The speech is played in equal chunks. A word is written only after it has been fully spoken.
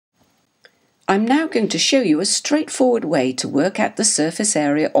I'm now going to show you a straightforward way to work out the surface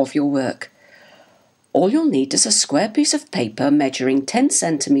area of your work. All you'll need is a square piece of paper measuring 10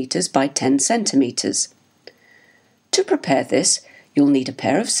 centimetres by 10 centimetres. To prepare this, you'll need a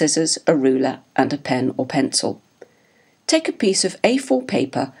pair of scissors, a ruler and a pen or pencil. Take a piece of A4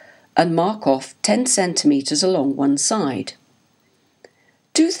 paper and mark off 10 centimetres along one side.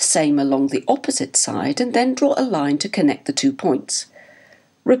 Do the same along the opposite side and then draw a line to connect the 2 points.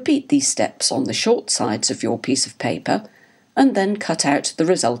 Repeat these steps on the short sides of your piece of paper and then cut out the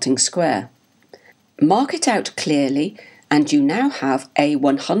resulting square. Mark it out clearly and you now have a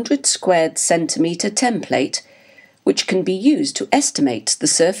 100 squared centimetre template which can be used to estimate the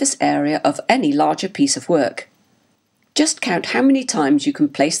surface area of any larger piece of work. Just count how many times you can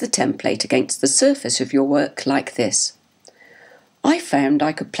place the template against the surface of your work like this. I found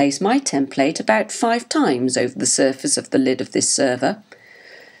I could place my template about 5 times over the surface of the lid of this server.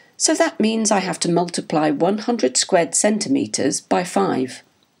 So that means I have to multiply 100 squared centimetres by 5.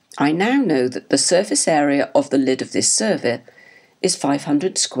 I now know that the surface area of the lid of this server is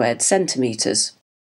 500 squared centimetres.